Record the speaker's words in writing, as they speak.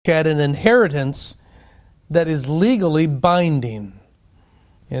at an inheritance that is legally binding.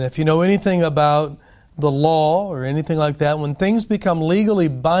 And if you know anything about the law or anything like that, when things become legally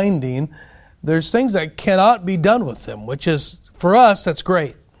binding, there's things that cannot be done with them, which is, for us, that's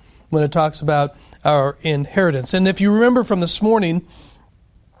great when it talks about our inheritance. And if you remember from this morning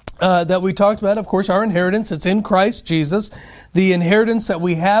that we talked about, of course, our inheritance, it's in Christ Jesus. The inheritance that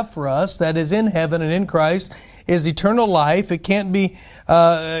we have for us that is in heaven and in Christ is eternal life. It can't be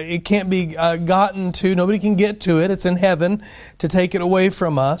gotten to. Nobody can get to it. It's in heaven to take it away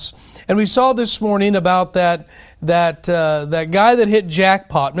from us. And we saw this morning about that guy that hit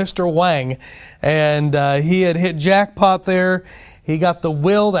jackpot, Mr. Wang, and he had hit jackpot there. He got the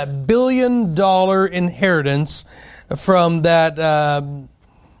will, that $1 billion inheritance from that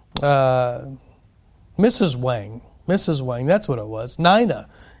Mrs. Wang. Mrs. Wang, that's what it was. Nina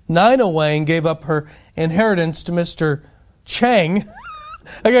Wang gave up her inheritance to Mr. Chang.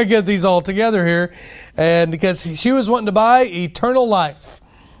 I got to get these all together here. And because she was wanting to buy eternal life.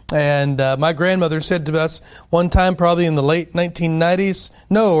 And my grandmother said to us one time, probably in the late 1990s,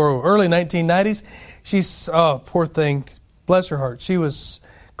 or early 1990s, she's, oh, poor thing, bless her heart, she was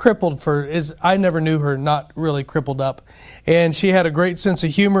crippled I never knew her not really crippled up. And she had a great sense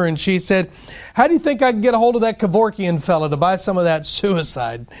of humor, and she said, how do you think I can get a hold of that Kevorkian fella to buy some of that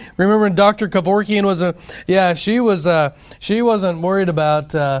suicide? Remember when Dr. Kevorkian she wasn't worried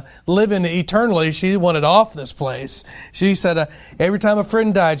about living eternally. She wanted off this place. She said, every time a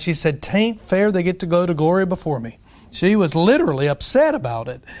friend died, she said, 'tain't fair they get to go to glory before me. She was literally upset about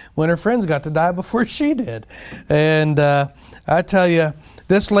it when her friends got to die before she did. And I tell you,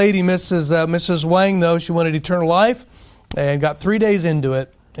 this lady, Mrs. Wang, though, she wanted eternal life and got 3 days into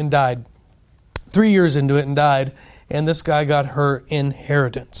it and died. 3 years into it and died. And this guy got her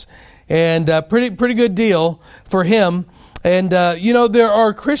inheritance. And pretty good deal for him. And, there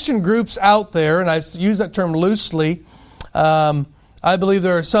are Christian groups out there, and I use that term loosely. I believe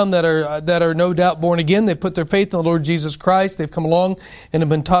there are some that are no doubt born again. They put their faith in the Lord Jesus Christ. They've come along and have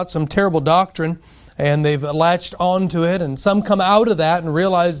been taught some terrible doctrine, and they've latched onto it. And some come out of that and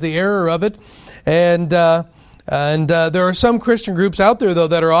realize the error of it. And there are some Christian groups out there, though,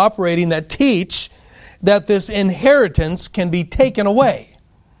 that are operating that teach that this inheritance can be taken away.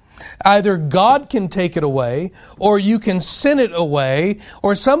 Either God can take it away, or you can sin it away,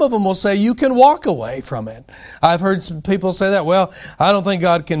 or some of them will say you can walk away from it. I've heard some people say that. Well, I don't think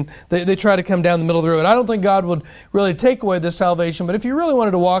God can. They try to come down the middle of the road. I don't think God would really take away this salvation, but if you really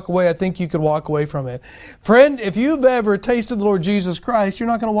wanted to walk away, I think you could walk away from it. Friend, if you've ever tasted the Lord Jesus Christ, you're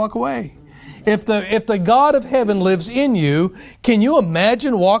not going to walk away. If the God of heaven lives in you, can you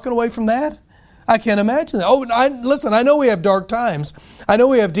imagine walking away from that? I can't imagine that. Listen, I know we have dark times. I know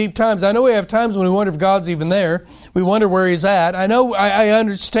we have deep times. I know we have times when we wonder if God's even there. We wonder where He's at. I know, I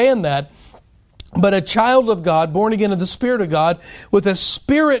understand that. But a child of God, born again of the Spirit of God, with a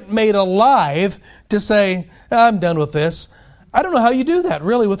spirit made alive to say, I'm done with this. I don't know how you do that,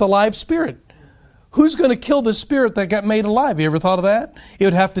 really, with a live spirit. Who's going to kill the spirit that got made alive? You ever thought of that? It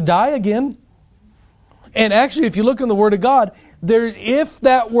would have to die again. And actually, if you look in the Word of God, if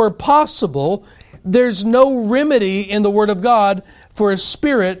that were possible, there's no remedy in the Word of God for a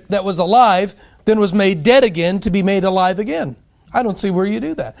spirit that was alive, then was made dead again, to be made alive again. I don't see where you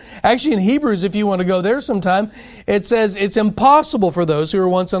do that. Actually, in Hebrews, if you want to go there sometime, it says it's impossible for those who were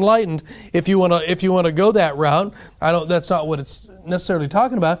once enlightened. If you want to go that route, that's not what it's necessarily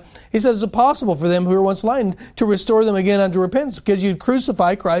talking about. He says it's impossible for them who were once enlightened to restore them again unto repentance, because you'd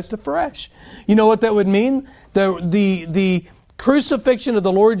crucify Christ afresh. You know what that would mean? The crucifixion of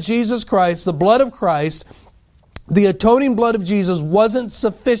the Lord Jesus Christ, the blood of Christ, the atoning blood of Jesus wasn't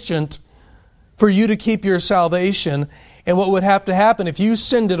sufficient for you to keep your salvation. And what would have to happen if you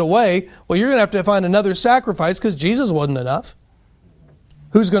sinned it away? Well, you're going to have to find another sacrifice, because Jesus wasn't enough.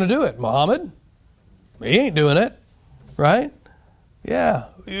 Who's going to do it? Muhammad? He ain't doing it, right? Yeah.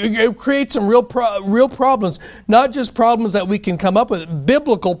 It creates some real problems. Not just problems that we can come up with,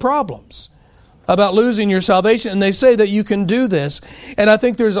 biblical problems about losing your salvation. And they say that you can do this. And I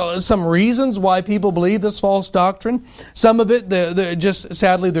think there's some reasons why people believe this false doctrine. Some of it, they're just,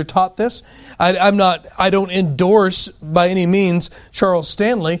 sadly, they're taught this. I don't endorse by any means Charles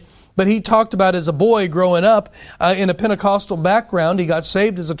Stanley, but he talked about as a boy growing up in a Pentecostal background. He got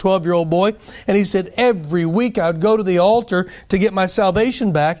saved as a 12-year-old boy. And he said, every week I would go to the altar to get my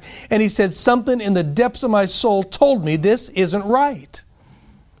salvation back. And he said, something in the depths of my soul told me this isn't right.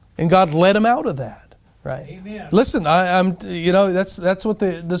 And God led him out of that, right? Amen. Listen, that's what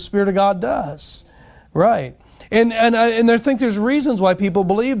the Spirit of God does, right? And I think there's reasons why people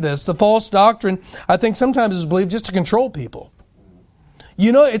believe this. The false doctrine, I think, sometimes is believed just to control people.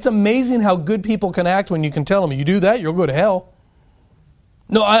 You know, it's amazing how good people can act when you can tell them, you do that, you'll go to hell.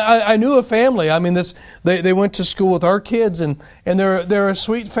 No, I knew a family. I mean, they went to school with our kids, and they're a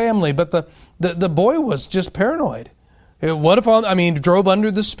sweet family. But the boy was just paranoid. What if drove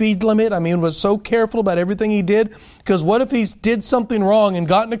under the speed limit? Was so careful about everything he did. Because what if he did something wrong and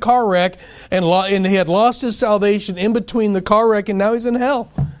got in a car wreck and he had lost his salvation in between the car wreck and now he's in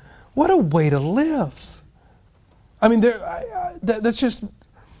hell? What a way to live!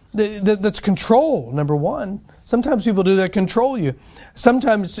 That's control, number one. Sometimes people do that, control you.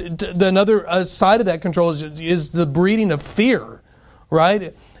 Sometimes another side of that control is the breeding of fear,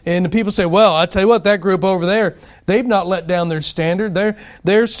 right? And people say, well, I tell you what, that group over there, they've not let down their standard.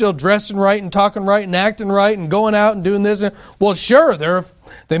 They're still dressing right and talking right and acting right and going out and doing this. Well, sure,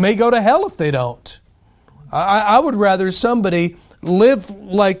 they may go to hell if they don't. I would rather somebody live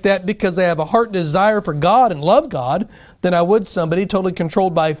like that because they have a heart desire for God and love God than I would somebody totally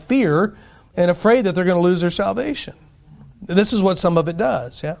controlled by fear and afraid that they're going to lose their salvation. This is what some of it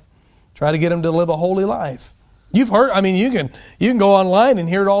does, yeah? Try to get them to live a holy life. You've heard, you can go online and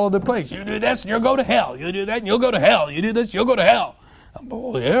hear it all over the place. You do this and you'll go to hell. You do that and you'll go to hell. You do this, you'll go to hell.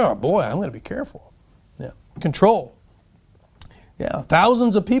 Oh, yeah, boy, I'm going to be careful. Yeah, control. Yeah,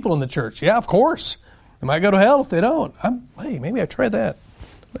 thousands of people in the church. Yeah, of course. They might go to hell if they don't. Hey, maybe I try that.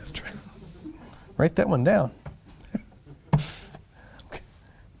 Let's try. Write that one down. Okay.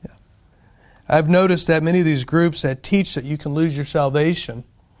 Yeah. I've noticed that many of these groups that teach that you can lose your salvation,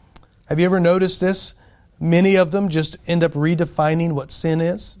 have you ever noticed this? Many of them just end up redefining what sin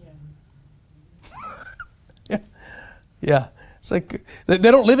is. Yeah. Yeah. It's like they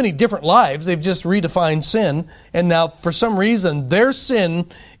don't live any different lives. They've just redefined sin. And now, for some reason, their sin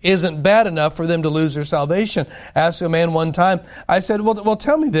isn't bad enough for them to lose their salvation. I asked a man one time, I said, well,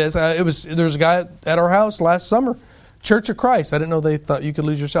 tell me this. There was a guy at our house last summer, Church of Christ. I didn't know they thought you could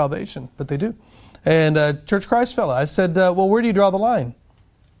lose your salvation, but they do. And Church of Christ fella. I said, well, where do you draw the line?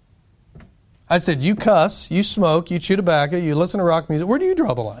 I said, you cuss, you smoke, you chew tobacco, you listen to rock music. Where do you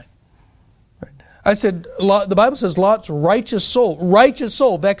draw the line? Right. I said, the Bible says Lot's righteous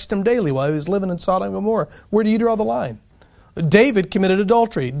soul vexed him daily while he was living in Sodom and Gomorrah. Where do you draw the line? David committed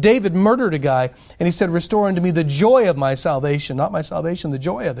adultery. David murdered a guy, and he said, restore unto me the joy of my salvation. Not my salvation, the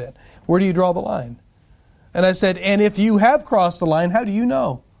joy of it. Where do you draw the line? And I said, and if you have crossed the line, how do you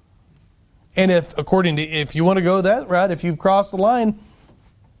know? And if you want to go that route, if you've crossed the line,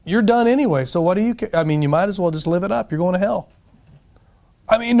 you're done anyway, so what do you care? You might as well just live it up. You're going to hell.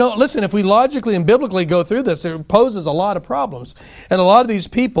 No, listen, if we logically and biblically go through this, it poses a lot of problems. And a lot of these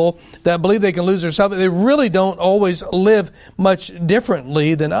people that believe they can lose their salvation, they really don't always live much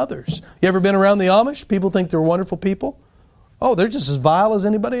differently than others. You ever been around the Amish? People think they're wonderful people. Oh, they're just as vile as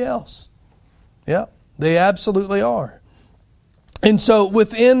anybody else. Yeah, they absolutely are. And so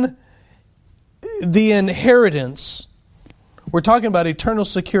within the inheritance, we're talking about eternal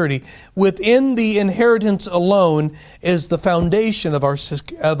security. Within the inheritance alone is the foundation of our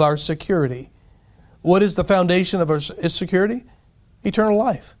security. What is the foundation of our security? Eternal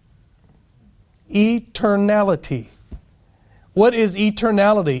life. Eternality. What is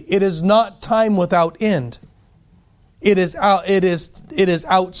eternality? It is not time without end. It is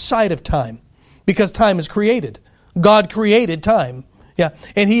outside of time, because time is created. God created time. Yeah,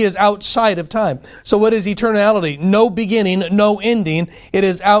 and He is outside of time. So what is eternality? No beginning, no ending. It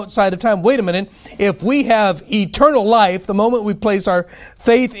is outside of time. Wait a minute. If we have eternal life, the moment we place our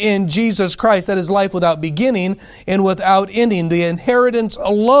faith in Jesus Christ, that is life without beginning and without ending. The inheritance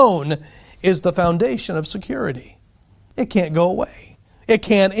alone is the foundation of security. It can't go away. It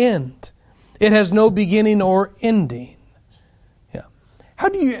can't end. It has no beginning or ending.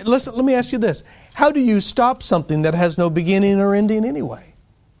 Let me ask you this. How do you stop something that has no beginning or ending anyway?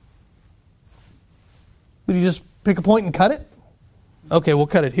 Would you just pick a point and cut it? Okay, we'll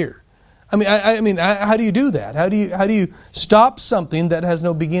cut it here. How do you do that? How do you stop something that has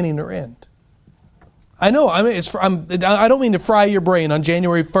no beginning or end? I know, I don't mean to fry your brain on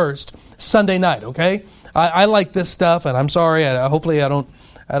January 1st, Sunday night, okay? I like this stuff, and I'm sorry, hopefully I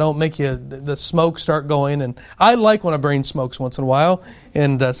don't make the smoke start going. And I like when a brain smokes once in a while.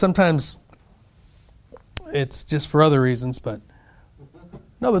 And sometimes it's just for other reasons. But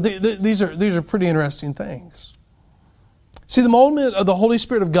these are pretty interesting things. See, the moment of the Holy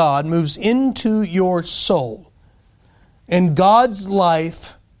Spirit of God moves into your soul. And God's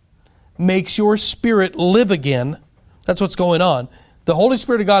life makes your spirit live again. That's what's going on. The Holy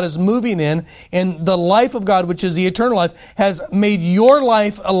Spirit of God is moving in, and the life of God, which is the eternal life, has made your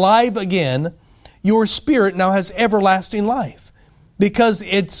life alive again. Your spirit now has everlasting life, because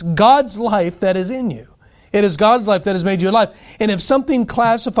it's God's life that is in you. It is God's life that has made you alive. And if something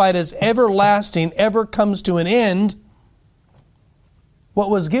classified as everlasting ever comes to an end, what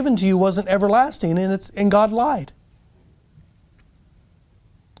was given to you wasn't everlasting, and God lied.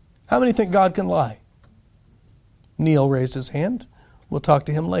 How many think God can lie? Neil raised his hand. We'll talk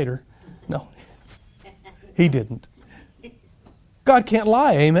to him later. No, he didn't. God can't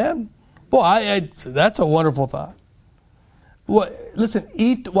lie, amen? Boy, that's a wonderful thought. Listen,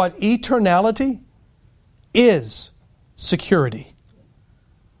 what eternality is security.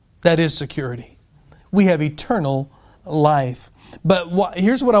 That is security. We have eternal life. But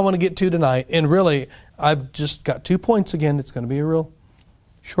here's what I want to get to tonight. And really, I've just got 2 points again. It's going to be a real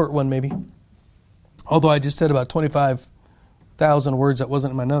short one maybe. Although I just said about 25,000 words. That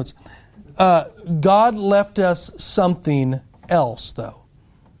wasn't in my notes. God left us something else, though.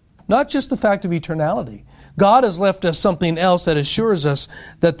 Not just the fact of eternality. God has left us something else that assures us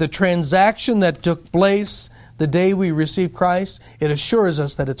that the transaction that took place the day we received Christ, it assures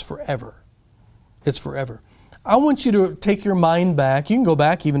us that it's forever. It's forever. I want you to take your mind back. You can go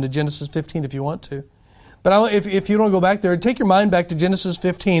back even to Genesis 15 if you want to. But if you don't go back there, take your mind back to Genesis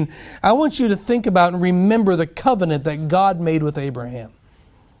 15. I want you to think about and remember the covenant that God made with Abraham.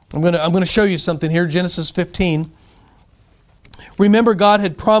 I'm going to show you something here. Genesis 15. Remember, God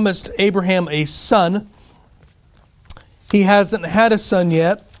had promised Abraham a son. He hasn't had a son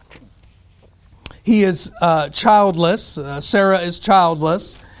yet. He is childless. Sarah is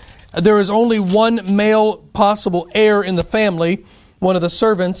childless. There is only one male possible heir in the family, one of the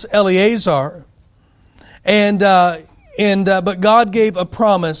servants, Eleazar. But God gave a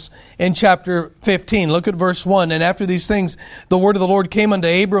promise in chapter 15. Look at verse 1. And after these things, the word of the Lord came unto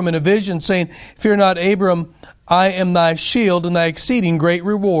Abram in a vision, saying, Fear not, Abram, I am thy shield and thy exceeding great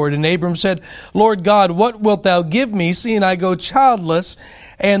reward. And Abram said, Lord God, what wilt thou give me, seeing I go childless,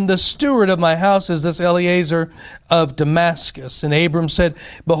 and the steward of my house is this Eleazar of Damascus? And Abram said,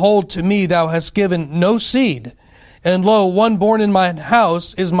 Behold, to me thou hast given no seed, and lo, one born in mine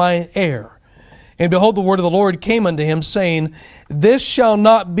house is mine heir. And behold, the word of the Lord came unto him, saying, This shall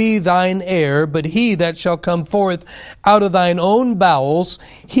not be thine heir, but he that shall come forth out of thine own bowels,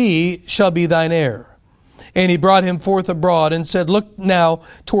 he shall be thine heir. And he brought him forth abroad, and said, Look now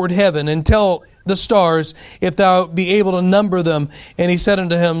toward heaven, and tell the stars, if thou be able to number them. And he said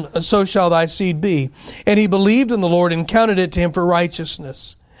unto him, So shall thy seed be. And he believed in the Lord, and counted it to him for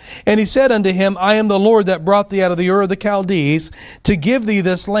righteousness. And he said unto him, I am the Lord that brought thee out of the Ur of the Chaldees, to give thee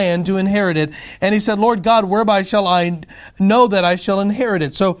this land to inherit it. And he said, Lord God, whereby shall I know that I shall inherit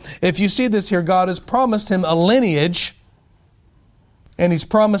it? So if you see this here, God has promised him a lineage, and he's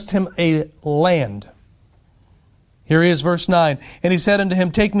promised him a land. Here he is, verse 9. And he said unto him,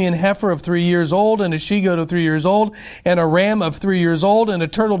 Take me an heifer of 3 years old, and a she-goat of 3 years old, and a ram of 3 years old, and a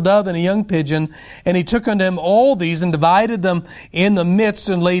turtle dove, and a young pigeon. And he took unto him all these, and divided them in the midst,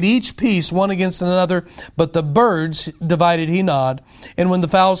 and laid each piece one against another. But the birds divided he not. And when the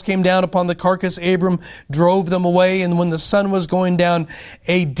fowls came down upon the carcass, Abram drove them away. And when the sun was going down,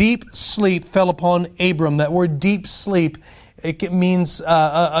 a deep sleep fell upon Abram. That word deep sleep, it means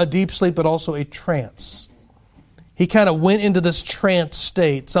a deep sleep, but also a trance. He kind of went into this trance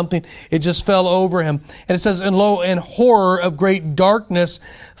state. Something, it just fell over him. And it says, And lo, and horror of great darkness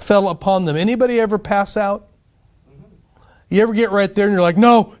fell upon them. Anybody ever pass out? You ever get right there and you're like,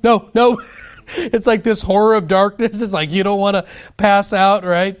 no. It's like this horror of darkness. It's like you don't want to pass out,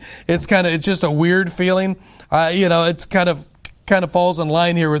 right? It's just a weird feeling. It's kind of falls in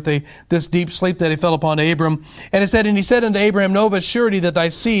line here with this deep sleep that he fell upon Abram. And he said unto Abraham, Know of a surety that thy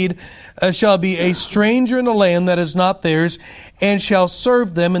seed shall be a stranger in a land that is not theirs, and shall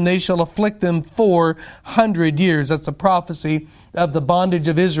serve them, and they shall afflict them 400 years. That's the prophecy of the bondage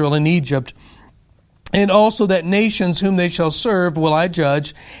of Israel in Egypt. And also that nations whom they shall serve will I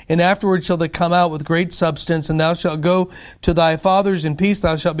judge, and afterward shall they come out with great substance, and thou shalt go to thy fathers in peace,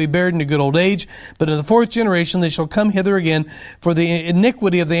 thou shalt be buried in a good old age. But in the fourth generation they shall come hither again, for the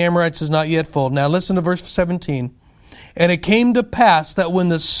iniquity of the Amorites is not yet full. Now listen to verse 17. And it came to pass that when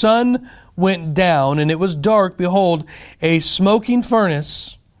the sun went down, and it was dark, behold, a smoking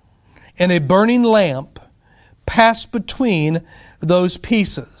furnace and a burning lamp passed between those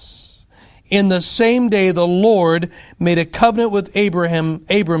pieces. In the same day the Lord made a covenant with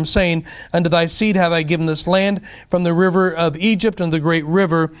Abram, saying, Unto thy seed have I given this land, from the river of Egypt and the great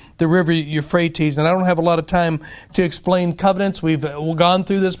river, the river Euphrates. And I don't have a lot of time to explain covenants. We've gone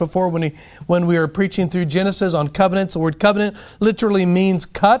through this before when we were preaching through Genesis on covenants. The word covenant literally means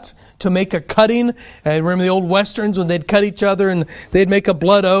cut, to make a cutting. And remember the old Westerns when they'd cut each other and they'd make a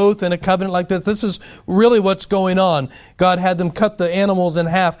blood oath and a covenant like this. This is really what's going on. God had them cut the animals in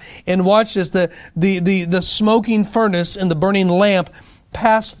half. And watch this. this, the smoking furnace and the burning lamp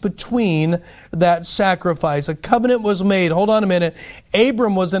passed between that sacrifice. A covenant was made. Hold on a minute.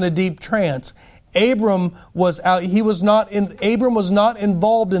 Abram was in a deep trance. Abram was out. Abram was not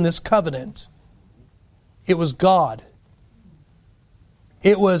involved in this covenant. It was God.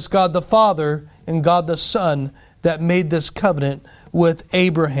 It was God the Father and God the Son that made this covenant with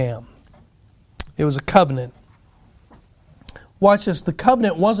Abraham. It was a covenant. Watch this. The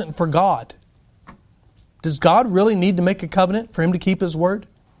covenant wasn't for God. Does God really need to make a covenant for Him to keep His word?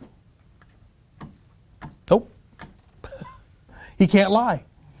 Nope. He can't lie.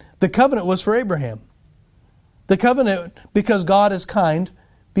 The covenant was for Abraham. The covenant, because God is kind,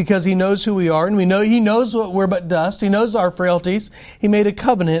 because He knows who we are, and He knows what we're but dust. He knows our frailties. He made a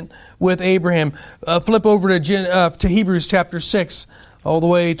covenant with Abraham. Flip over to Hebrews chapter 6, all the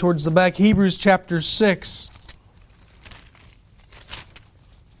way towards the back. Hebrews chapter 6.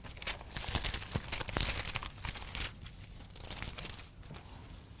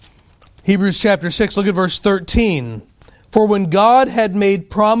 Hebrews chapter 6, look at verse 13. For when God had made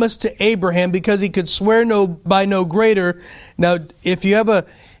promise to Abraham, because He could swear by no greater. Now, if you have a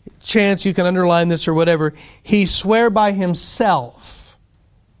chance, you can underline this or whatever. He swore by Himself.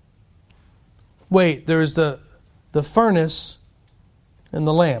 Wait, there's the furnace and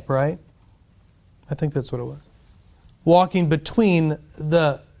the lamp, right? I think that's what it was. Walking between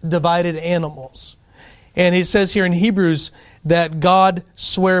the divided animals. And it says here in Hebrews that God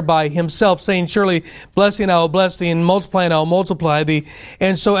sware by Himself, saying, surely blessing I will bless thee, and multiplying I will multiply thee.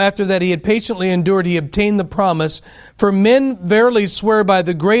 And so after that He had patiently endured, He obtained the promise. For men verily swear by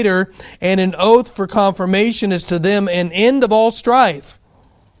the greater, and an oath for confirmation is to them an end of all strife.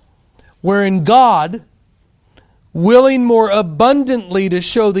 Wherein God, willing more abundantly to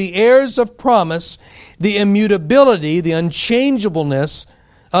show the heirs of promise the immutability, the unchangeableness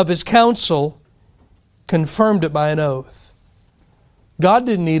of His counsel, confirmed it by an oath. God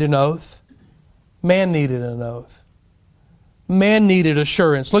didn't need an oath. Man needed an oath. Man needed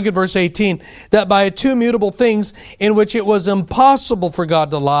assurance. Look at verse 18. That by two immutable things in which it was impossible for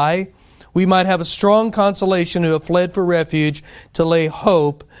God to lie, we might have a strong consolation who have fled for refuge to lay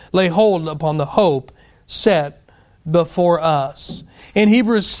hold upon the hope set before us. In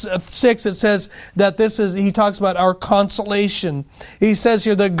Hebrews 6 it says that he talks about our consolation. He says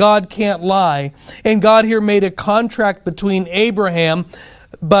here that God can't lie. And God here made a contract between Abraham,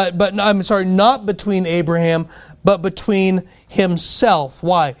 not between Abraham, but between Himself.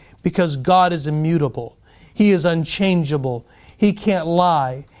 Why? Because God is immutable. He is unchangeable. He can't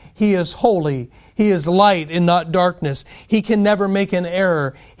lie. He is holy. He is light and not darkness. He can never make an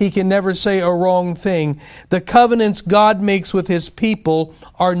error. He can never say a wrong thing. The covenants God makes with His people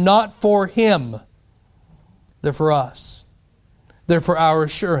are not for Him. They're for us. They're for our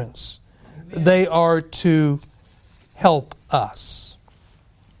assurance. Amen. They are to help us.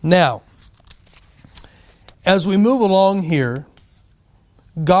 Now, as we move along here,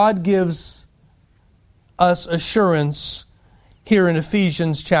 God gives us assurance here in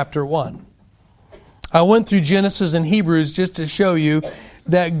Ephesians chapter 1. I went through Genesis and Hebrews just to show you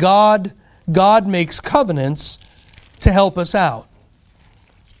that God makes covenants to help us out.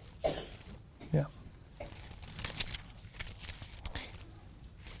 Yeah.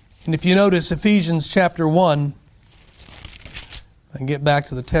 And if you notice Ephesians chapter 1, I can get back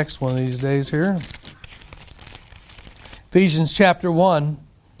to the text one of these days here. Ephesians chapter 1,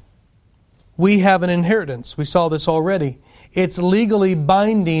 we have an inheritance. We saw this already. It's legally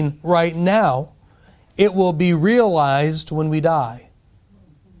binding right now. It will be realized when we die.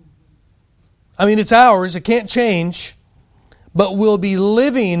 I mean, it's ours. It can't change. But we'll be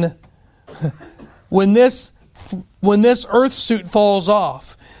living when this earth suit falls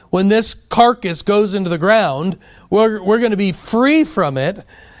off, when this carcass goes into the ground, we're going to be free from it,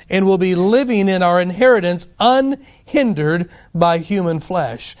 and we'll be living in our inheritance unhindered by human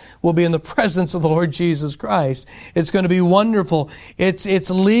flesh. We'll be in the presence of the Lord Jesus Christ. It's going to be wonderful. It's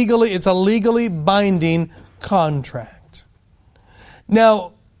a legally binding contract.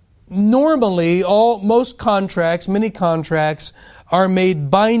 Now, normally, many contracts are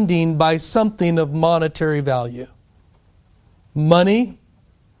made binding by something of monetary value. Money,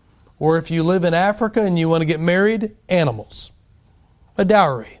 or if you live in Africa and you want to get married, animals. A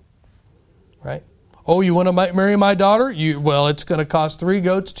dowry. Right? Oh, you want to marry my daughter? Well, it's going to cost 3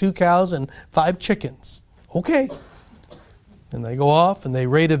 goats, 2 cows, and 5 chickens. Okay. And they go off and they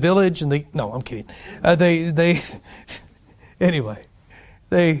raid a village and no, I'm kidding. Anyway,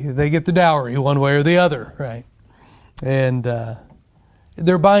 they get the dowry one way or the other, right? And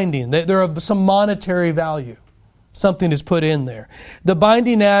they're binding. They're of some monetary value. Something is put in there. The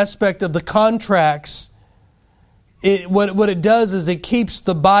binding aspect of the contracts, what it does is it keeps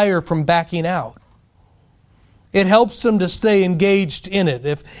the buyer from backing out. It helps them to stay engaged in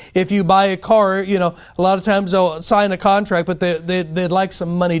it. If you buy a car, a lot of times they'll sign a contract, but they'd like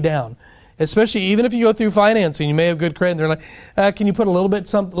some money down. Especially even if you go through financing, you may have good credit. And they're like, can you put a little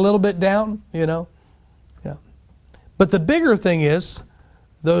bit down? Yeah. But the bigger thing is,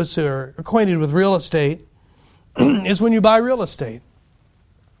 those who are acquainted with real estate, is when you buy real estate.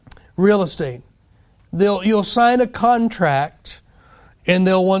 Real estate. You'll sign a contract, and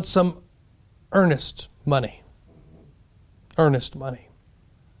they'll want some earnest money. Earnest money.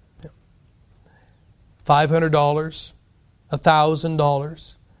 $500,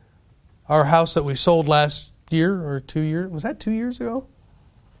 $1,000. Our house that we sold last year or 2 years, was that 2 years ago?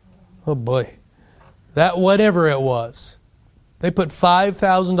 Oh boy. That whatever it was. They put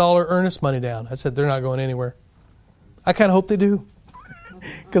 $5,000 earnest money down. I said, they're not going anywhere. I kind of hope they do.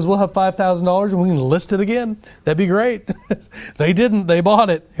 Because we'll have $5,000 and we can list it again. That'd be great. They didn't. They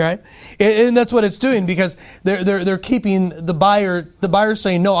bought it, right? And that's what it's doing, because they're keeping the buyer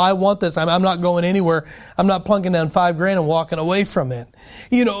saying, no, I want this. I'm not going anywhere. I'm not plunking down $5,000 and walking away from it.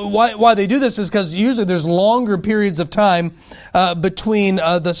 Why they do this is because usually there's longer periods of time between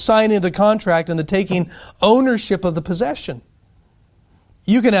the signing of the contract and the taking ownership of the possession.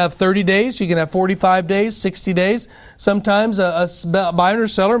 You can have 30 days, you can have 45 days, 60 days. Sometimes a buyer or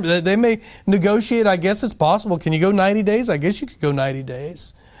seller, they may negotiate. I guess it's possible. Can you go 90 days? I guess you could go 90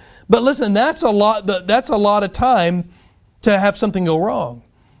 days. But listen, that's a lot of time to have something go wrong.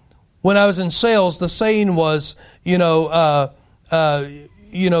 When I was in sales, the saying was,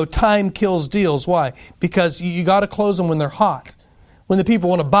 time kills deals. Why? Because you got to close them when they're hot, when the people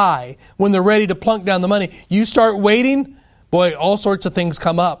want to buy, when they're ready to plunk down the money. You start waiting, boy, all sorts of things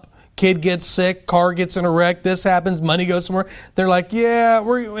come up. Kid gets sick, car gets in a wreck, this happens, money goes somewhere. They're like, yeah,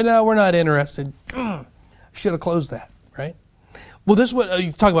 we're not interested. Should have closed that, right? Well, this is what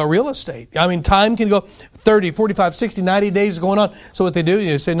you talk about real estate. I mean, time can go 30, 45, 60, 90 days going on. So what they do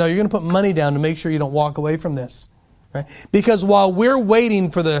is say, no, you're going to put money down to make sure you don't walk away from this. Right? Because while we're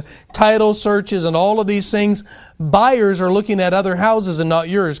waiting for the title searches and all of these things, buyers are looking at other houses and not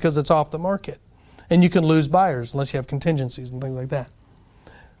yours because it's off the market. And you can lose buyers unless you have contingencies and things like that.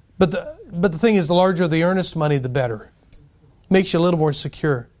 But the thing is, the larger the earnest money, the better. Makes you a little more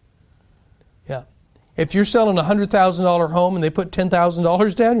secure. Yeah. If you're selling a $100,000 home and they put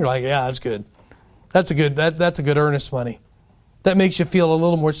 $10,000 down, you're like, yeah, that's good. That's a good earnest money. That makes you feel a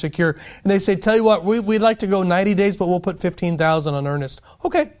little more secure. And they say, tell you what, we'd like to go 90 days, but we'll put $15,000 on earnest.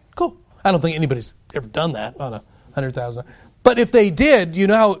 Okay, cool. I don't think anybody's ever done that on a $100,000. But if they did, you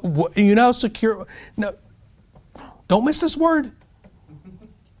know how secure. No, don't miss this word.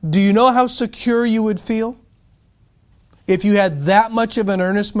 Do you know how secure you would feel if you had that much of an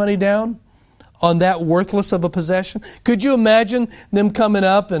earnest money down on that worthless of a possession? Could you imagine them coming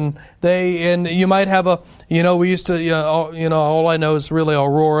up and you might have we used to, all I know is really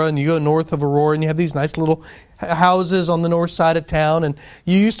Aurora, and you go north of Aurora and you have these nice little houses on the north side of town, and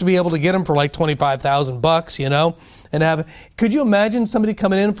you used to be able to get them for like $25,000, and could you imagine somebody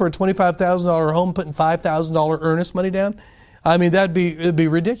coming in for a $25,000 home putting $5,000 earnest money down? I mean, it'd be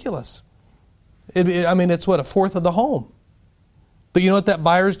ridiculous. It's what, a fourth of the home. But you know what that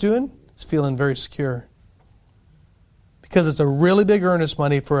buyer's doing? He's feeling very secure. Because it's a really big earnest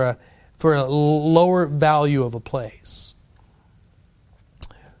money for a lower value of a place.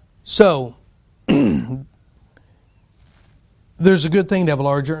 So, there's a good thing to have a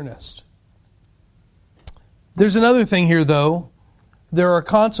large earnest. There's another thing here, though. There are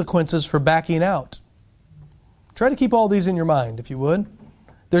consequences for backing out. Try to keep all these in your mind, if you would.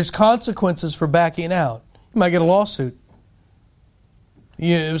 There's consequences for backing out. You might get a lawsuit.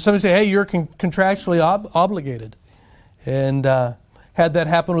 Somebody say, hey, you're contractually obligated. And had that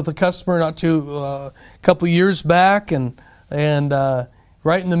happen with a customer a couple years back, and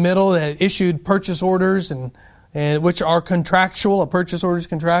right in the middle, they had issued purchase orders, and which are contractual. A purchase order is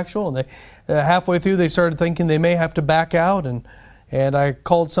contractual, and they halfway through they started thinking they may have to back out, and I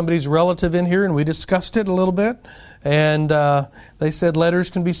called somebody's relative in here and we discussed it a little bit, and they said letters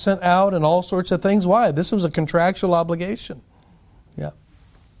can be sent out and all sorts of things. Why? This was a contractual obligation. Yeah,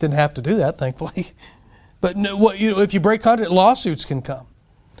 didn't have to do that, thankfully. But if you break contract, lawsuits can come.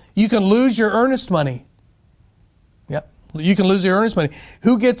 You can lose your earnest money. Yeah, you can lose your earnest money.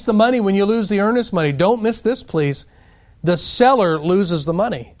 Who gets the money when you lose the earnest money? Don't miss this, please. The seller loses the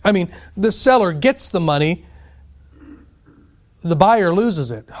money. The seller gets the money. The buyer loses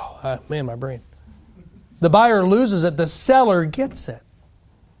it. Oh, man, my brain. The buyer loses it. The seller gets it.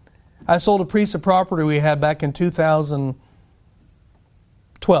 I sold a piece of property we had back in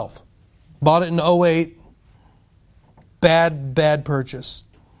 2012. Bought it in 2008. Bad purchase.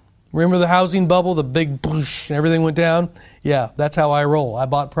 Remember the housing bubble, the big boosh, and everything went down? Yeah, that's how I roll. I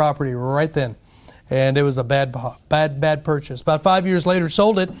bought property right then. And it was a bad purchase. About 5 years later,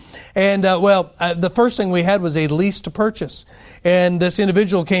 sold it. And, the first thing we had was a lease to purchase. And this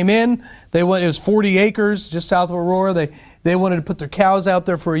individual came in. It was 40 acres just south of Aurora. They wanted to put their cows out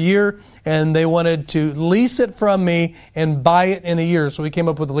there for a year, and they wanted to lease it from me and buy it in a year. So we came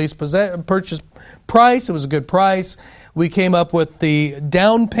up with the lease purchase price. It was a good price. We came up with the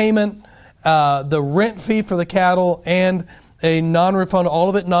down payment, the rent fee for the cattle, and a non-refundable, all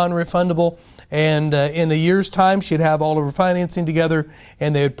of it non-refundable. And in a year's time, she'd have all of her financing together,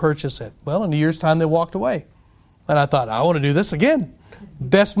 and they would purchase it. Well, in a year's time, they walked away. And I thought, I want to do this again.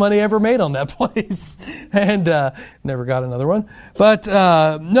 Best money ever made on that place. And never got another one. But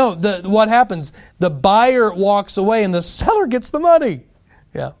what happens? The buyer walks away, and the seller gets the money.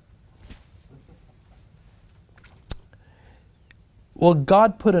 Yeah. Well,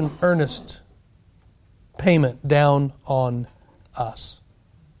 God put an earnest payment down on us.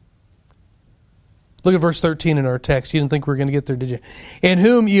 Look at verse 13 in our text. You didn't think we were going to get there, did you? In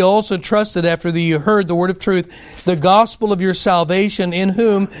whom ye also trusted after that you heard the word of truth, the gospel of your salvation, in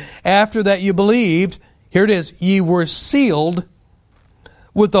whom, after that you believed, here it is, ye were sealed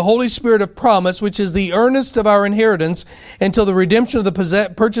with the Holy Spirit of promise, which is the earnest of our inheritance, until the redemption of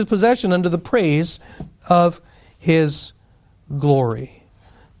the purchased possession unto the praise of His glory.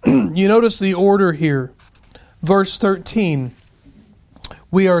 You notice the order here. Verse 13.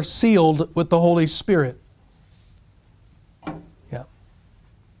 We are sealed with the Holy Spirit. Yeah.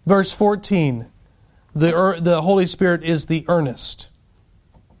 Verse 14. The Holy Spirit is the earnest.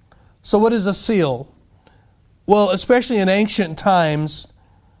 So what is a seal? Well, especially in ancient times,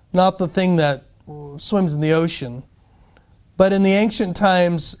 not the thing that swims in the ocean, but in the ancient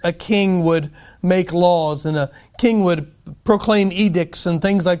times, a king would make laws, and a king would proclaim edicts and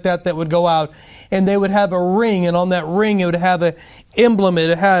things like that would go out, and they would have a ring, and on that ring it would have an emblem,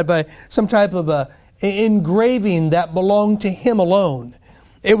 it had some type of a engraving that belonged to him alone.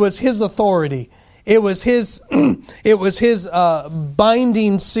 It was his authority. It was his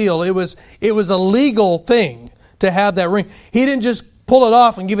binding seal. It was a legal thing to have that ring. He didn't just pull it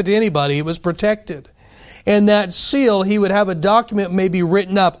off and give it to anybody. It was protected. And that seal, he would have a document maybe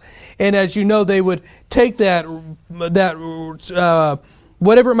written up. And as you know, they would take that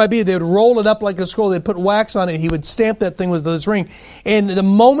whatever it might be, they would roll it up like a scroll. They'd put wax on it. He would stamp that thing with this ring. And the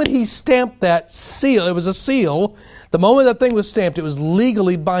moment he stamped that seal, it was a seal. The moment that thing was stamped, it was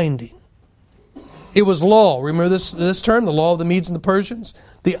legally binding. It was law. Remember this term, the law of the Medes and the Persians?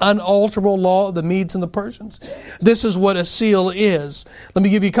 The unalterable law of the Medes and the Persians. This is what a seal is. Let me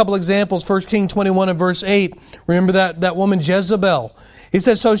give you a couple examples. 1 Kings 21 and verse 8. Remember that woman Jezebel. He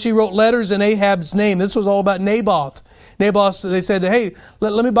says, so she wrote letters in Ahab's name. This was all about Naboth. Naboth, they said, hey,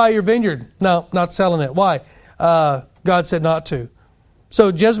 let me buy your vineyard. No, not selling it. Why? God said not to. So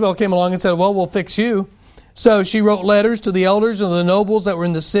Jezebel came along and said, well, we'll fix you. So she wrote letters to the elders and the nobles that were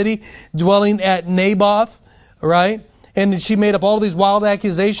in the city dwelling at Naboth, right? And she made up all these wild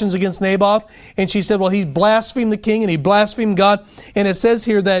accusations against Naboth. And she said, well, he blasphemed the king and he blasphemed God. And it says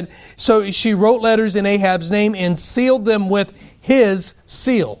here that, so she wrote letters in Ahab's name and sealed them with his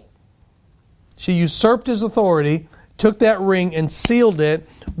seal. She usurped his authority, took that ring and sealed it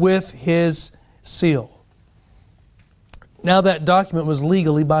with his seal. Now that document was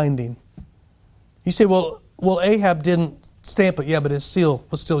legally binding. You say, well, Ahab didn't stamp it. Yeah, but his seal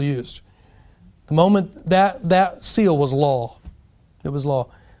was still used. The moment that seal was law. It was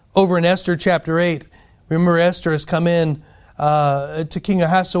law. Over in Esther chapter 8, remember Esther has come in to King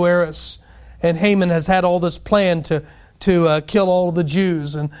Ahasuerus, and Haman has had all this plan to kill all of the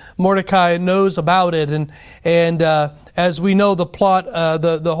Jews, and Mordecai knows about it, and as we know the plot,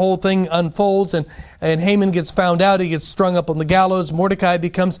 the whole thing unfolds, and Haman gets found out, he gets strung up on the gallows. Mordecai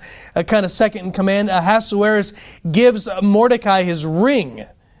becomes a kind of second in command. Ahasuerus gives Mordecai his ring,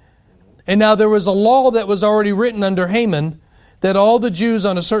 and now there was a law that was already written under Haman that all the Jews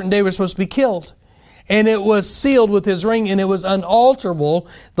on a certain day were supposed to be killed. And it was sealed with his ring, and it was unalterable,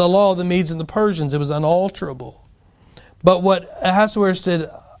 the law of the Medes and the Persians. It was unalterable. But what Ahasuerus did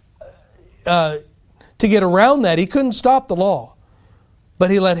to get around that, he couldn't stop the law.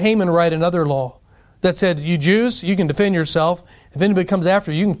 But he let Haman write another law that said, you Jews, you can defend yourself. If anybody comes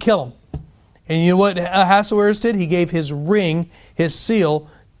after you, you can kill them. And you know what Ahasuerus did? He gave his ring, his seal,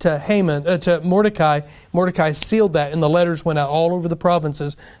 to Mordecai. Mordecai sealed that, and the letters went out all over the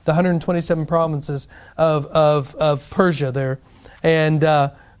provinces, the 127 provinces of Persia there. And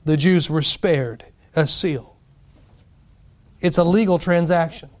the Jews were spared a seal. It's a legal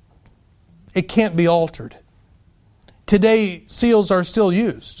transaction. It can't be altered. Today, seals are still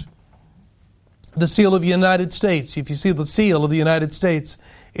used. The seal of the United States, if you see the seal of the United States,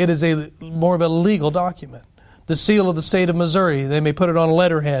 it is more of a legal document. The seal of the state of Missouri, they may put it on a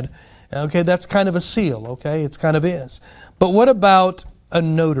letterhead. Okay, that's kind of a seal, okay? It's kind of is. But what about a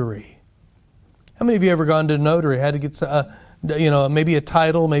notary? How many of you ever gone to a notary, had to get maybe a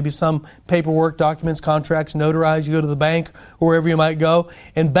title, maybe some paperwork, documents, contracts, notarized? You go to the bank or wherever you might go.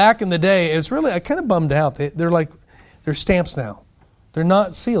 And back in the day, it's really, I kind of bummed out. They're stamps now. They're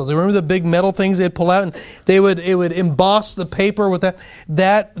not seals. Remember the big metal things they'd pull out, and it would emboss the paper with that.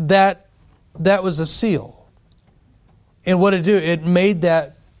 That was a seal. And what it do? It made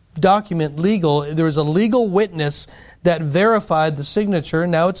that document legal. There was a legal witness that verified the signature.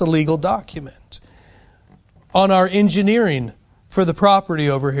 Now it's a legal document. On our engineering for the property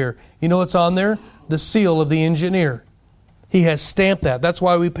over here, you know what's on there? The seal of the engineer. He has stamped that. That's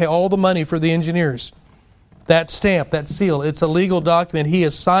why we pay all the money for the engineers. That stamp, that seal, it's a legal document. He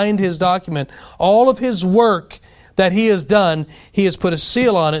has signed his document. All of his work that he has done, he has put a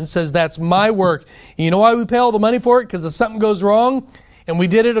seal on it and says, that's my work. And you know why we pay all the money for it? Because if something goes wrong and we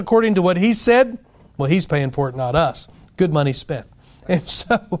did it according to what he said, well, he's paying for it, not us. Good money spent. And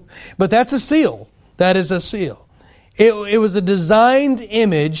so, but that's a seal. That is a seal. It was a designed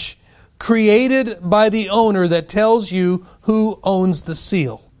image created by the owner that tells you who owns the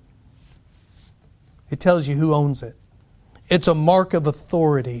seal. It tells you who owns it. It's a mark of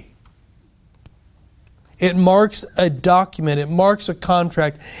authority. It marks a document. It marks a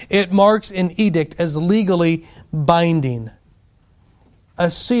contract. It marks an edict as legally binding. A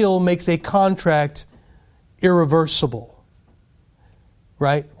seal makes a contract irreversible.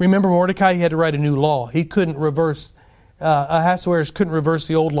 Right? Remember Mordecai, he had to write a new law. He couldn't reverse, Ahasuerus couldn't reverse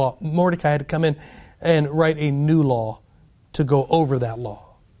the old law. Mordecai had to come in and write a new law to go over that law.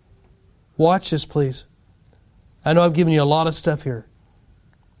 Watch this, please. I know I've given you a lot of stuff here.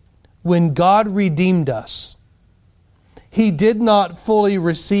 When God redeemed us, He did not fully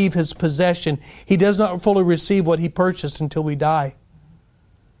receive His possession. He does not fully receive what He purchased until we die.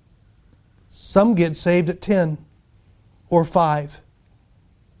 Some get saved at 10 or 5.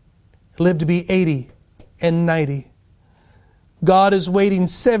 Live to be 80 and 90. God is waiting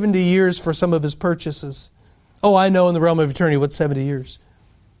 70 years for some of His purchases. Oh, I know in the realm of eternity what's 70 years.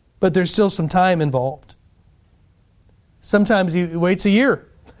 But there's still some time involved. Sometimes He waits a year.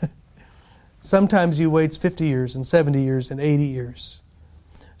 Sometimes He waits 50 years and 70 years and 80 years.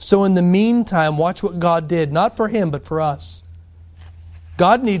 So in the meantime, watch what God did. Not for Him, but for us.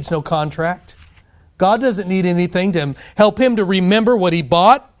 God needs no contract. God doesn't need anything to help Him to remember what He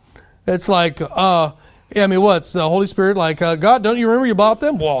bought. It's like, what's the Holy Spirit like? God, don't you remember you bought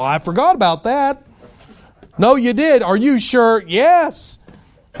them? Well, I forgot about that. No, you did. Are you sure? Yes.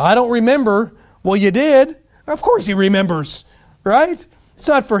 I don't remember. Well, you did. Of course He remembers, right? It's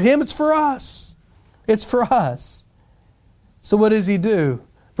not for Him, it's for us. It's for us. So what does He do?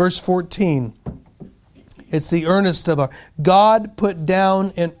 Verse 14. It's the earnest of God put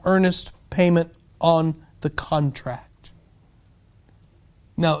down an earnest payment on the contract.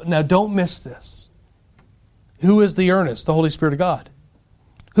 Now don't miss this. Who is the earnest? The Holy Spirit of God.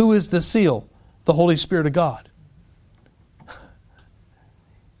 Who is the seal? The Holy Spirit of God.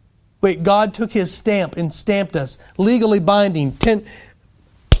 Wait, God took His stamp and stamped us. Legally binding.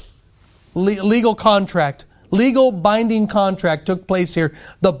 Legal contract. Legal binding contract took place here.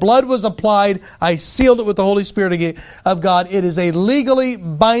 The blood was applied. I sealed it with the Holy Spirit of God. It is a legally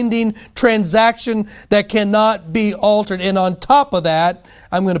binding transaction that cannot be altered. And on top of that,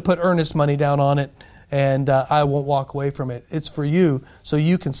 I'm going to put earnest money down on it. And I won't walk away from it. It's for you so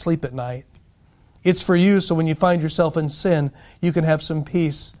you can sleep at night. It's for you so when you find yourself in sin, you can have some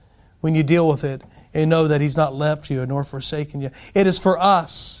peace when you deal with it and know that He's not left you nor forsaken you. It is for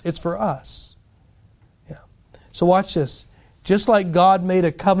us. It's for us. Yeah. So watch this. Just like God made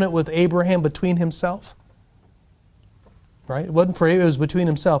a covenant with Abraham between Himself, right? It wasn't for him, it was between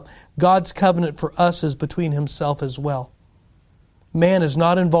Himself. God's covenant for us is between Himself as well. Man is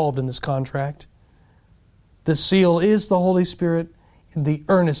not involved in this contract. The seal is the Holy Spirit, and the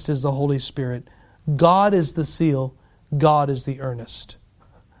earnest is the Holy Spirit. God is the seal. God is the earnest.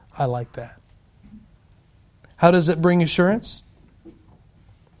 I like that. How does it bring assurance?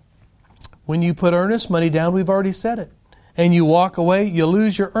 When you put earnest money down, we've already said it, and you walk away, you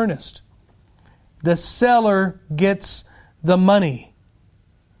lose your earnest. The seller gets the money.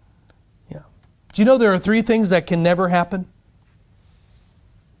 Yeah. Do you know there are 3 things that can never happen?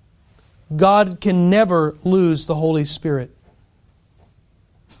 God can never lose the Holy Spirit.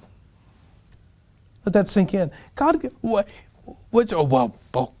 Let that sink in. God, what's,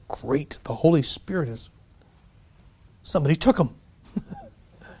 oh, great. The Holy Spirit is, somebody took him.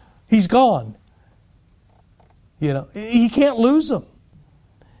 He's gone. He can't lose him.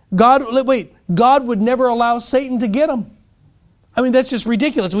 God would never allow Satan to get him. I mean, that's just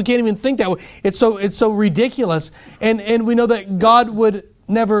ridiculous. We can't even think that way. It's so ridiculous. And we know that God would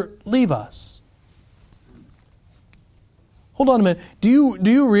never leave us. Hold on a minute. Do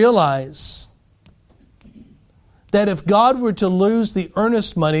you realize that if God were to lose the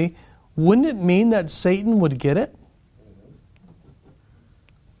earnest money, wouldn't it mean that Satan would get it?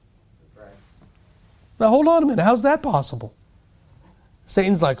 Now hold on a minute. How's that possible?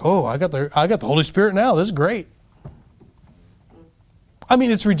 Satan's like, oh, I got the Holy Spirit now. This is great. I mean,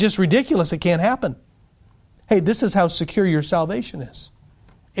 it's just ridiculous. It can't happen. Hey, this is how secure your salvation is.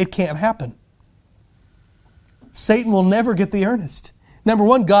 It can't happen. Satan will never get the earnest. Number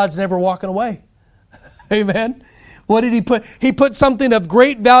one, God's never walking away. Amen. What did he put? He put something of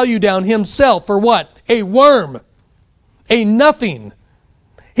great value down himself for what? A worm. A nothing.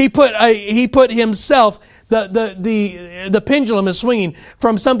 He put himself, the pendulum is swinging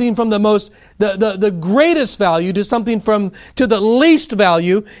from something from the greatest value to something to the least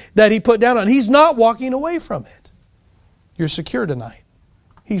value that he put down on. He's not walking away from it. You're secure tonight.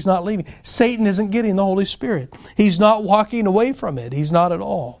 He's not leaving. Satan isn't getting the Holy Spirit. He's not walking away from it. He's not at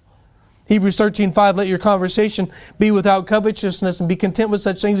all. Hebrews 13:5, let your conversation be without covetousness and be content with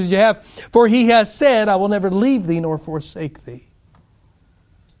such things as you have. For he has said, I will never leave thee nor forsake thee.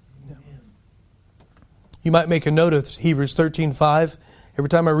 You might make a note of Hebrews 13:5. Every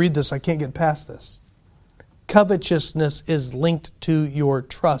time I read this, I can't get past this. Covetousness is linked to your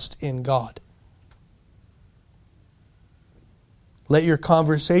trust in God. Let your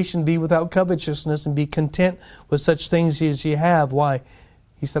conversation be without covetousness and be content with such things as you have. Why?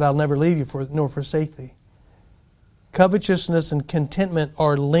 He said, I'll never leave you nor forsake thee. Covetousness and contentment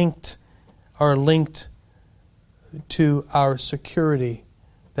are linked to our security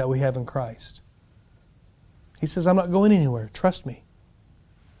that we have in Christ. He says, I'm not going anywhere. Trust me.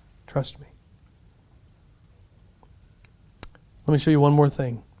 Trust me. Let me show you one more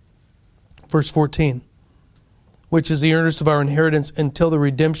thing. Verse 14. Which is the earnest of our inheritance until the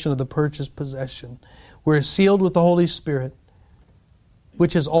redemption of the purchased possession. We're sealed with the Holy Spirit,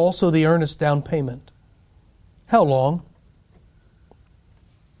 which is also the earnest down payment. How long?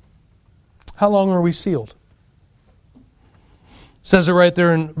 How long are we sealed? Says it right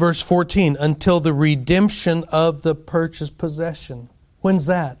there in verse 14, until the redemption of the purchased possession. When's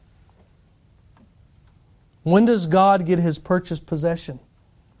that? When does God get His purchased possession?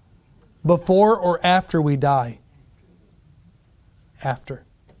 Before or after we die? After.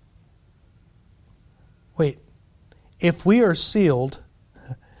 Wait, if we are sealed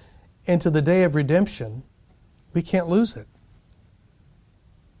into the day of redemption, we can't lose it.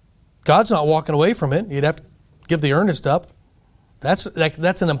 God's not walking away from it. You'd have to give the earnest up. That's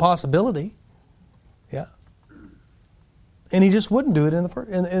an impossibility. Yeah. And He just wouldn't do it in the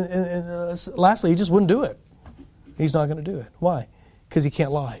first. Lastly, He just wouldn't do it. He's not going to do it. Why? Because He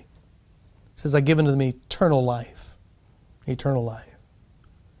can't lie. He says, I give unto them eternal life. Eternal life.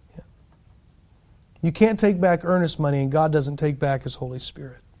 Yeah. You can't take back earnest money, and God doesn't take back His Holy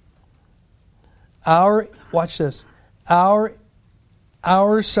Spirit. Watch this.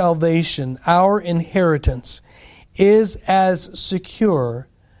 Our salvation, our inheritance, is as secure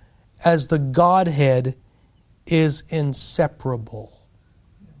as the Godhead is inseparable.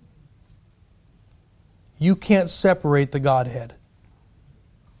 You can't separate the Godhead.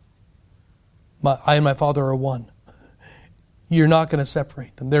 I and my Father are one. You're not going to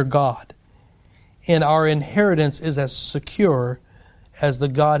separate them. They're God. And our inheritance is as secure as the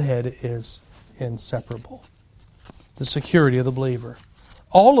Godhead is inseparable. The security of the believer.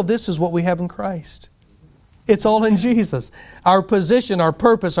 All of this is what we have in Christ. It's all in Jesus. Our position, our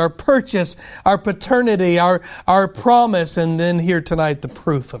purpose, our purchase, our paternity, our promise, and then here tonight the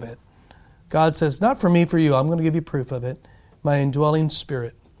proof of it. God says, not for me, for you. I'm going to give you proof of it. My indwelling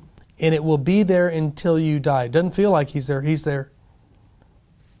Spirit. And it will be there until you die. It doesn't feel like He's there. He's there.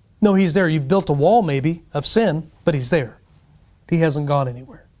 No, He's there. You've built a wall maybe of sin, but He's there. He hasn't gone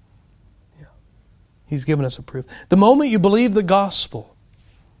anywhere. Yeah. He's given us a proof. The moment you believe the gospel,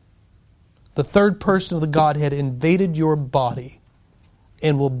 the third person of the Godhead invaded your body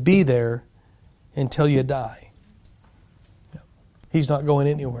and will be there until you die. Yeah. He's not going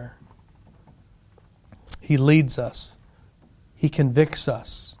anywhere. He leads us. He convicts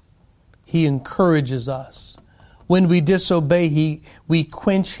us. He encourages us. When we disobey, we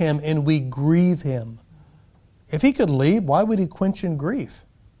quench Him and we grieve Him. If He could leave, why would He quench and grieve?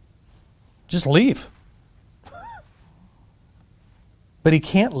 Just leave. But he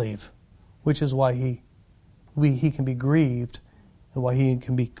can't leave, which is why he can be grieved and why he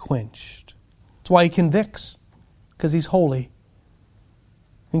can be quenched. It's why he convicts, because he's holy.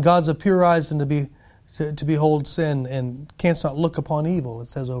 And God's of pure eyes and to behold sin and canst not look upon evil, it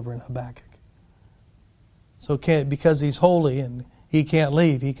says over in Habakkuk. So because he's holy and he can't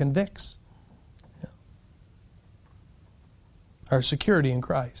leave, he convicts. Yeah. Our security in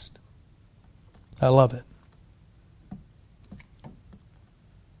Christ. I love it.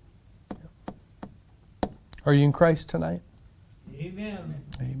 Are you in Christ tonight? Amen.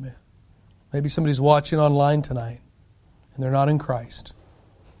 Amen. Maybe somebody's watching online tonight and they're not in Christ.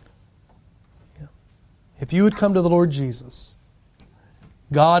 Yeah. If you would come to the Lord Jesus,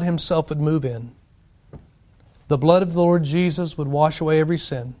 God Himself would move in. The blood of the Lord Jesus would wash away every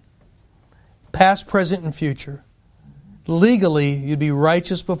sin, past, present, and future. Legally, you'd be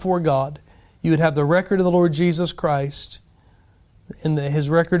righteous before God. You would have the record of the Lord Jesus Christ. And His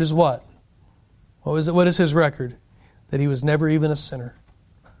record is what? What is His record? That He was never even a sinner.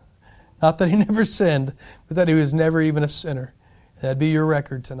 Not that He never sinned, but that He was never even a sinner. That'd be your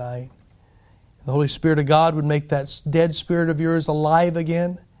record tonight. The Holy Spirit of God would make that dead spirit of yours alive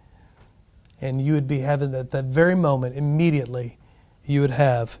again. And you would be having at that very moment, immediately, you would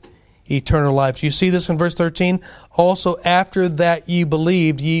have eternal life. You see this in verse 13? Also, after that ye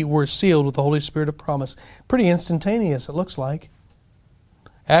believed, ye were sealed with the Holy Spirit of promise. Pretty instantaneous, it looks like.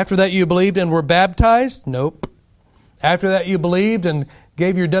 After that you believed and were baptized? Nope. After that you believed and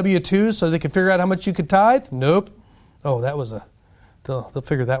gave your W-2s so they could figure out how much you could tithe? Nope. Oh, that was they'll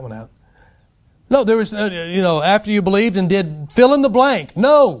figure that one out. No, there was, after you believed and did fill in the blank.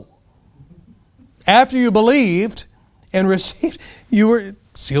 No. After you believed and received, you were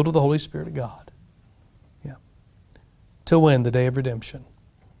sealed with the Holy Spirit of God. Yeah. Till when? The day of redemption.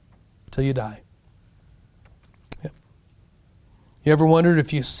 Till you die. Yeah. You ever wondered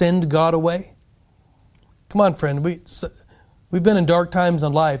if you sinned God away? Come on, friend. We've been in dark times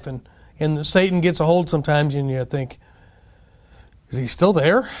in life, and Satan gets a hold sometimes, and you think, is he still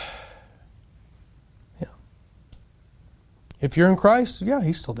there? Yeah. If you're in Christ, yeah,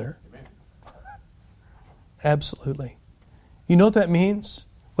 he's still there. Absolutely. You know what that means?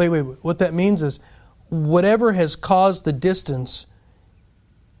 Wait. What that means is whatever has caused the distance,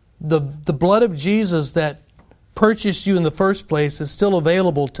 the blood of Jesus that purchased you in the first place is still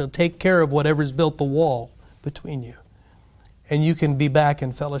available to take care of whatever's built the wall between you. And you can be back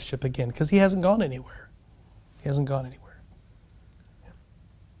in fellowship again because He hasn't gone anywhere. He hasn't gone anywhere. Yeah.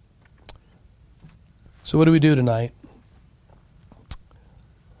 So what do we do tonight?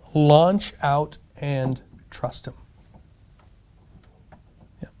 Launch out and trust Him.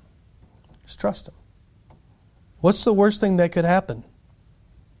 Yeah. Just trust Him. What's the worst thing that could happen?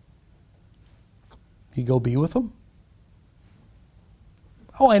 You go be with Him?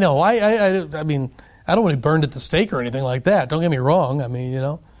 Oh, I know. I mean, I don't want to be burned at the stake or anything like that. Don't get me wrong. I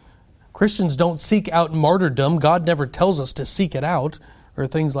mean, Christians don't seek out martyrdom. God never tells us to seek it out or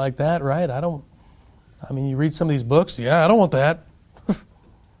things like that, right? You read some of these books. Yeah, I don't want that.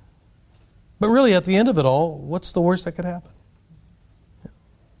 But really, at the end of it all, what's the worst that could happen?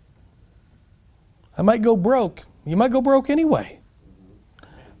 I might go broke. You might go broke anyway.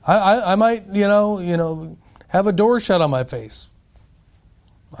 I might, have a door shut on my face.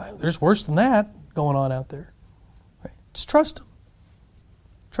 There's worse than that going on out there. Right? Just trust Him.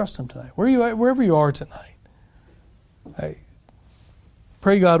 Trust Him tonight. Wherever you are tonight. I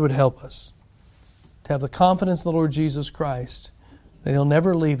pray God would help us to have the confidence in the Lord Jesus Christ that He'll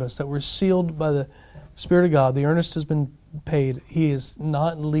never leave us, that we're sealed by the Spirit of God. The earnest has been paid. He is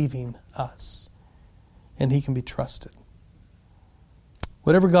not leaving us. And He can be trusted.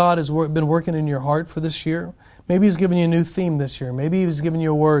 Whatever God has been working in your heart for this year, maybe He's given you a new theme this year. Maybe He's given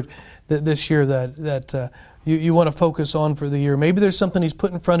you a word this year that you want to focus on for the year. Maybe there's something He's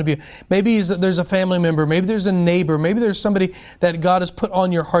put in front of you. Maybe there's a family member. Maybe there's a neighbor. Maybe there's somebody that God has put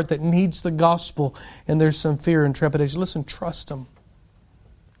on your heart that needs the gospel and there's some fear and trepidation. Listen, trust Him.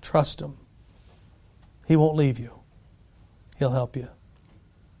 Trust Him. He won't leave you. He'll help you.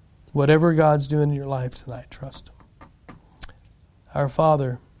 Whatever God's doing in your life tonight, trust Him. Our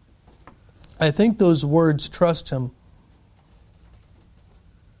Father, I think those words, trust Him,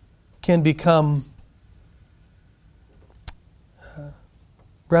 can become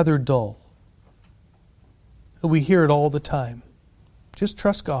rather dull. We hear it all the time. Just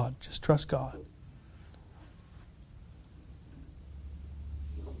trust God. Just trust God.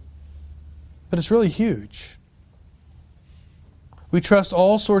 But it's really huge. We trust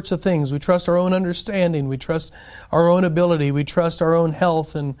all sorts of things. We trust our own understanding. We trust our own ability. We trust our own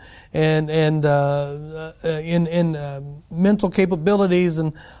health and mental capabilities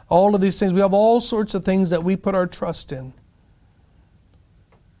and all of these things. We have all sorts of things that we put our trust in.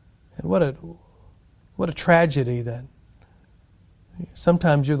 And what a tragedy that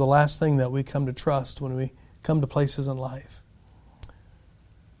sometimes you're the last thing that we come to trust when we come to places in life.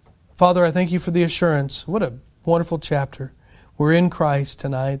 Father, I thank you for the assurance. What a wonderful chapter. We're in Christ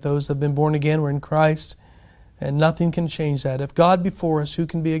tonight. Those that have been born again, we're in Christ, and nothing can change that. If God be for us, who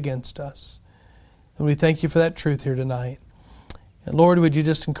can be against us? And we thank you for that truth here tonight. And Lord, would you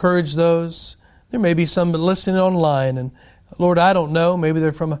just encourage those? There may be some listening online, and Lord, I don't know. Maybe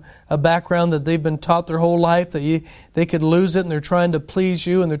they're from a background that they've been taught their whole life that they could lose it, and they're trying to please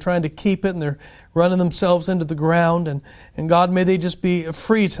you, and they're trying to keep it, and they're running themselves into the ground. And God, may they just be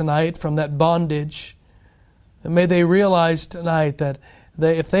free tonight from that bondage. And may they realize tonight that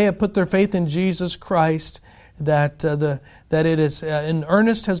if they have put their faith in Jesus Christ, that it is an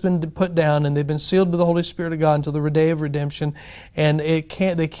earnest has been put down, and they've been sealed by the Holy Spirit of God until the day of redemption, and they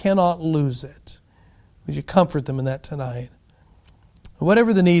cannot lose it. Would you comfort them in that tonight?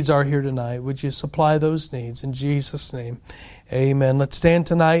 Whatever the needs are here tonight, would you supply those needs in Jesus' name? Amen. Let's stand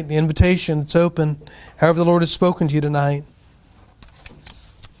tonight. The invitation, it's open. However the Lord has spoken to you tonight,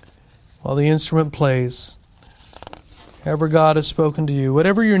 while the instrument plays. However God has spoken to you,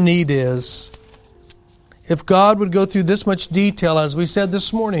 whatever your need is, if God would go through this much detail, as we said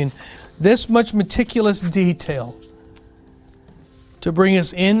this morning, this much meticulous detail to bring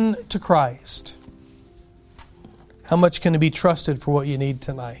us into Christ, how much can it be trusted for what you need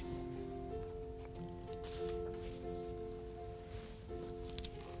tonight?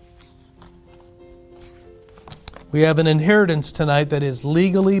 We have an inheritance tonight that is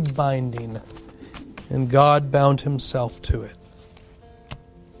legally binding, and God bound Himself to it.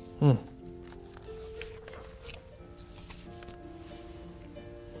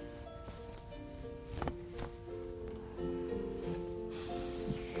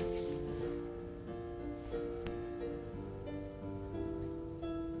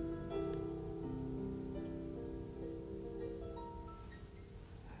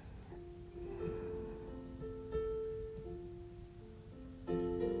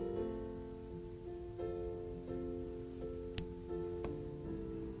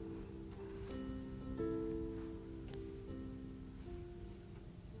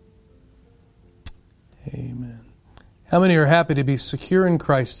 Amen. How many are happy to be secure in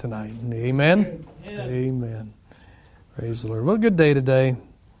Christ tonight? Amen? Amen. Praise the Lord. What a good day today.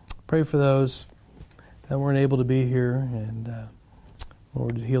 Pray for those that weren't able to be here, and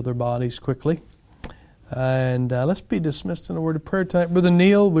Lord, to heal their bodies quickly. And let's be dismissed in a word of prayer tonight. Brother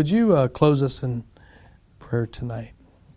Neil, would you close us in prayer tonight?